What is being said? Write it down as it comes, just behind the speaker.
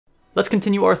Let's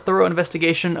continue our thorough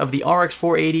investigation of the RX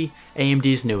 480,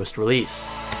 AMD's newest release.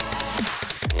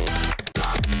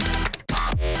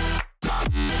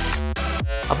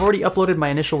 I've already uploaded my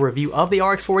initial review of the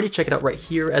RX 480, check it out right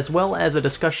here, as well as a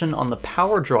discussion on the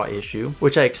power draw issue,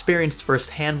 which I experienced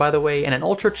firsthand by the way, and an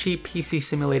ultra cheap PC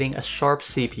simulating a sharp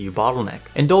CPU bottleneck.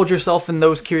 Indulge yourself in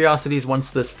those curiosities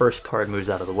once this first card moves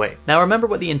out of the way. Now remember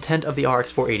what the intent of the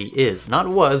RX 480 is. Not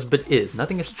was, but is.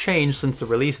 Nothing has changed since the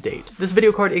release date. This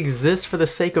video card exists for the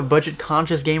sake of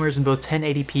budget-conscious gamers in both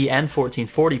 1080p and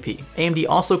 1440p. AMD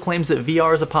also claims that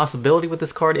VR is a possibility with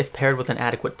this card if paired with an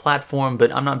adequate platform,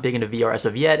 but I'm not big into VR as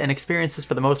of yet, and experiences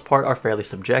for the most part are fairly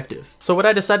subjective. So what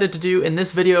I decided to do in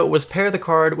this video was pair the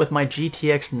card with my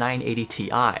GTX 980 Ti.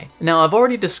 Now I've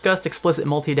already discussed Explicit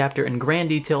Multi-Adapter in grand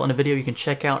detail in a video you can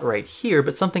check out right here,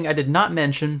 but something I did not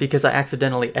mention because I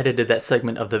accidentally edited that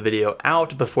segment of the video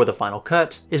out before the final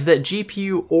cut is that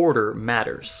GPU order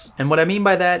matters. And what I mean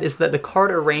by that is that the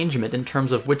card arrangement in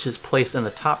terms of which is placed in the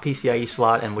top PCIe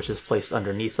slot and which is placed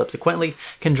underneath subsequently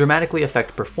can dramatically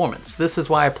affect performance. This is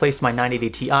why I placed my 980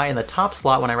 Ti in the top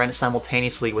slot when I ran it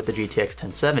simultaneously with the GTX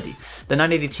 1070. The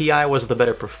 980 Ti was the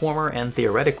better performer, and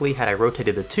theoretically, had I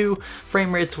rotated the two,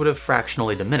 frame rates would have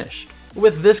fractionally diminished.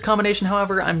 With this combination,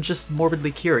 however, I'm just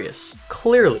morbidly curious.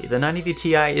 Clearly, the 980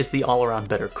 Ti is the all-around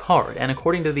better card, and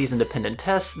according to these independent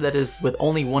tests, that is, with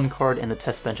only one card in the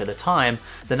test bench at a time,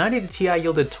 the 980 Ti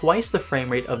yielded twice the frame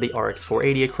rate of the RX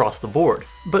 480 across the board.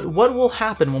 But what will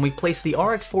happen when we place the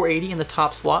RX 480 in the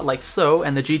top slot like so,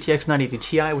 and the GTX 980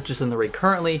 Ti, which is in the rig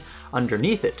currently,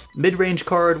 underneath it? Mid-range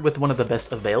card with one of the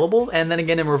best available, and then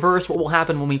again in reverse, what will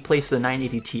happen when we place the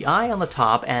 980 Ti on the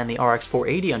top and the RX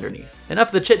 480 underneath? Enough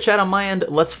of the chit-chat on my end,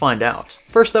 let's find out.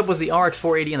 First up was the RX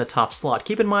 480 in the top slot.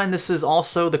 Keep in mind this is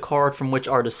also the card from which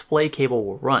our display cable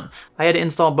will run. I had to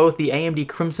install both the AMD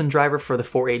Crimson driver for the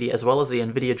 480 as well as the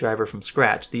NVIDIA driver from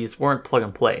scratch. These weren't plug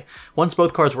and play. Once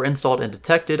both cards were installed and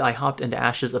detected, I hopped into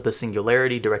ashes of the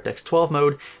Singularity DirectX 12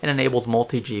 mode and enabled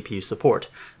multi-GPU support.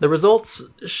 The results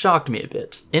shocked me a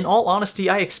bit. In all honesty,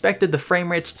 I expected the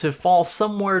frame rates to fall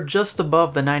somewhere just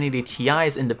above the 980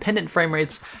 Ti's independent frame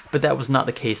rates, but that was not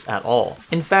the case at all.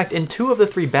 In fact, in 2 of the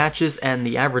 3 batches and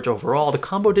the average overall, the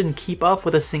combo didn't keep up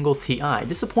with a single Ti.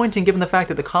 Disappointing given the fact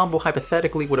that the combo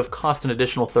hypothetically would have cost an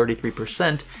additional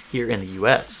 33% here in the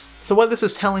US. So what this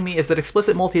is telling me is that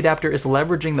Explicit Multi-Adapter is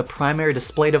leveraging the primary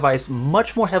display device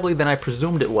much more heavily than I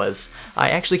presumed it was.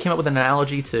 I actually came up with an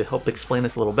analogy to help explain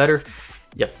this a little better.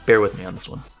 Yep, bear with me on this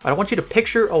one. I want you to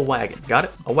picture a wagon, got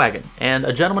it? A wagon. And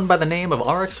a gentleman by the name of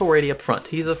RX 480 up front.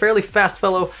 He's a fairly fast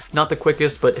fellow, not the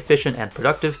quickest, but efficient and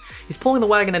productive. He's pulling the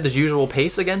wagon at his usual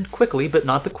pace, again, quickly, but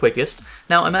not the quickest.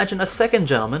 Now imagine a second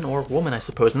gentleman, or woman I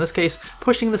suppose in this case,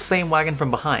 pushing the same wagon from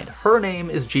behind. Her name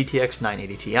is GTX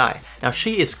 980 Ti. Now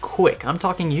she is quick, I'm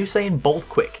talking Usain Bolt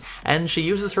quick, and she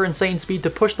uses her insane speed to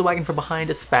push the wagon from behind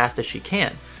as fast as she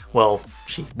can. Well,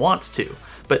 she wants to.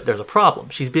 But there's a problem.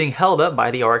 She's being held up by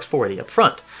the RX 480 up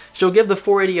front. She'll give the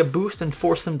 480 a boost and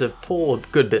force him to pull a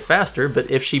good bit faster,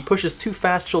 but if she pushes too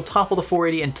fast, she'll topple the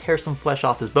 480 and tear some flesh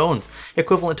off his bones,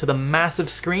 equivalent to the massive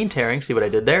screen tearing, see what I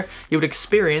did there, you would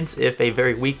experience if a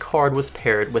very weak card was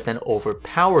paired with an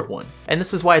overpowered one. And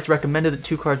this is why it's recommended that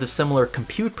 2 cards of similar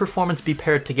compute performance be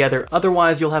paired together,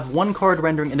 otherwise you'll have one card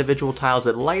rendering individual tiles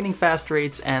at lightning fast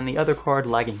rates and the other card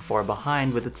lagging far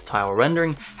behind with its tile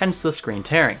rendering, hence the screen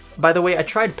tearing. By the way, I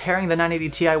tried pairing the 980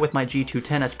 Ti with my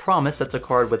G210 as promised. That's a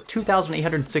card with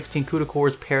 2,816 CUDA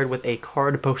cores paired with a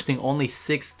card boasting only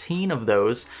 16 of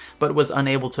those, but was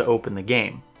unable to open the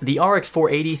game. The RX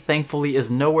 480, thankfully, is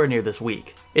nowhere near this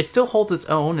weak. It still holds its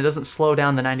own, it doesn't slow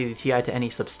down the 980 Ti to any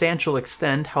substantial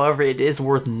extent, however it is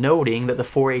worth noting that the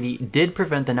 480 did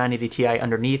prevent the 980 Ti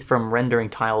underneath from rendering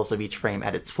tiles of each frame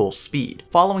at its full speed.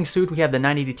 Following suit, we have the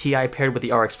 980 Ti paired with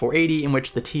the RX 480, in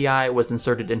which the Ti was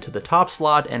inserted into the top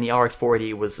slot and the RX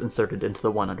 480 was inserted into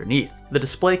the one underneath. The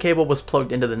display cable was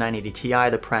plugged into the 980 Ti,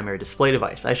 the primary display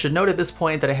device. I should note at this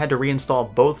point that I had to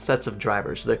reinstall both sets of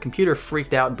drivers. The computer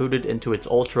freaked out, booted into its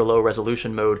ultra-low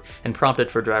resolution mode, and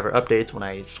prompted for driver updates when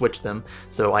I switched them,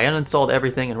 so I uninstalled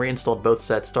everything and reinstalled both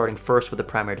sets, starting first with the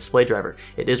primary display driver.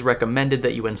 It is recommended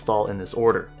that you install in this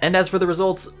order. And as for the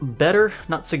results, better,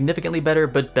 not significantly better,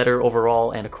 but better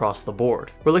overall and across the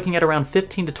board. We're looking at around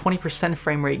 15 to 20%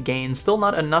 frame rate gain, still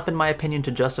not enough in my opinion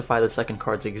to justify the second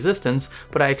card's existence,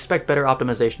 but I expect better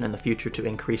optimization in the future to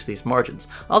increase these margins.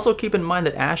 Also keep in mind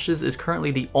that Ashes is currently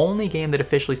the only game that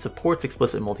officially supports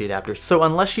Explicit Multi-Adapter, so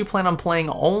unless you plan on playing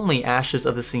only Ashes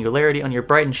of the Singularity on your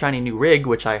bright and shiny new rig,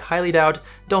 which I highly doubt,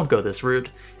 don't go this route.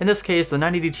 In this case, the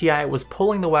 980 Ti was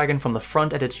pulling the wagon from the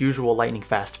front at its usual lightning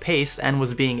fast pace and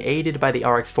was being aided by the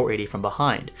RX 480 from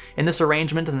behind. In this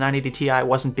arrangement, the 980 Ti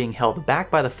wasn't being held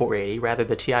back by the 480, rather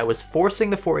the Ti was forcing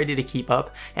the 480 to keep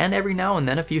up, and every now and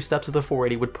then a few steps of the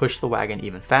 480 would push the wagon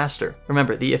even faster.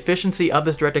 Remember, the efficiency of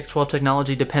this DirectX 12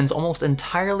 technology depends almost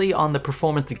entirely on the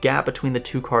performance gap between the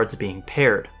two cards being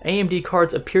paired. AMD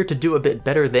cards appear to do a bit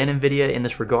better than Nvidia in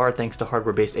this regard thanks to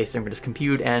hardware-based asynchronous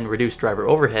compute and reduced driver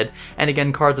overhead, and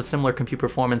again, cards of similar compute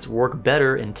performance work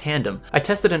better in tandem. I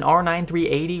tested an R9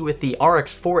 380 with the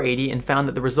RX 480 and found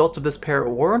that the results of this pair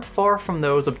weren't far from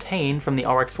those obtained from the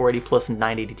RX 480 plus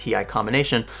 980 Ti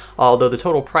combination, although the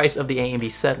total price of the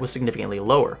AMD set was significantly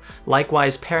lower.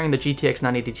 Likewise, pairing the GTX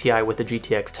 980 Ti with the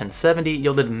GTX 1070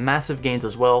 yielded massive gains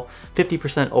as well,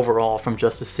 50% overall from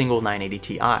just a single 980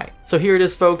 Ti. So here it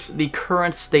is, folks, the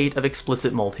current state of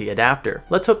Explicit Multi-Adapter.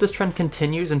 Let's hope this trend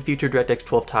continues in future DirectX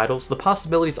 12 titles. The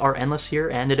possibilities are endless here,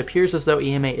 and it appears as though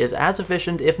EMA is as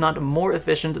efficient, if not more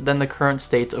efficient, than the current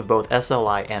states of both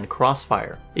SLI and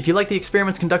Crossfire. If you like the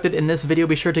experiments conducted in this video,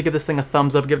 be sure to give this thing a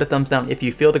thumbs up, give it a thumbs down if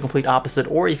you feel the complete opposite,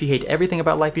 or if you hate everything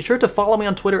about life, be sure to follow me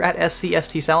on Twitter at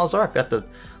SCSTSalazar. I've got the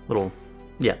little...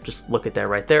 yeah, just look at that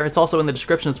right there. It's also in the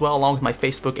description as well, along with my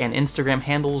Facebook and Instagram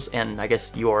handles, and I guess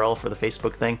URL for the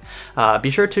Facebook thing. Be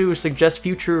sure to suggest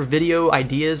future video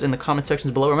ideas in the comment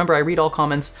sections below. Remember, I read all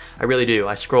comments. I really do.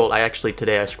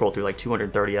 Today I scrolled through like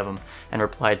 230 of them and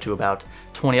replied to about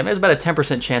 20 of them. There's about a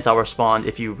 10% chance I'll respond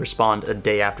if you respond a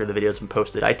day after the video's been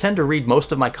posted. I tend to read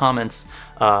most of my comments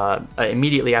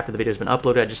immediately after the video's been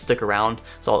uploaded. I just stick around.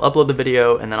 So I'll upload the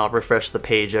video and then I'll refresh the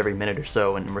page every minute or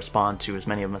so and respond to as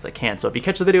many of them as I can. So if you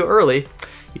catch the video early,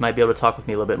 you might be able to talk with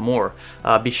me a little bit more.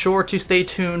 Be sure to stay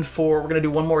tuned for, we're going to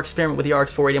do one more experiment with the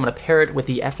RX 480. I'm going to pair it with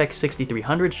the FX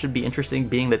 6300. Should be interesting,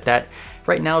 being that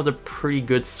right now is a pretty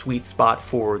good sweet spot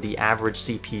for the average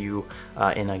CPU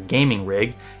in a gaming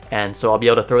rig. And so I'll be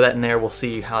able to throw that in there. We'll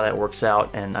see how that works out,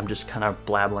 and I'm just kind of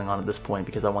blabbling on at this point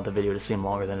because I want the video to seem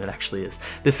longer than it actually is.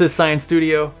 This is Science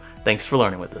Studio. Thanks for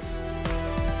learning with us.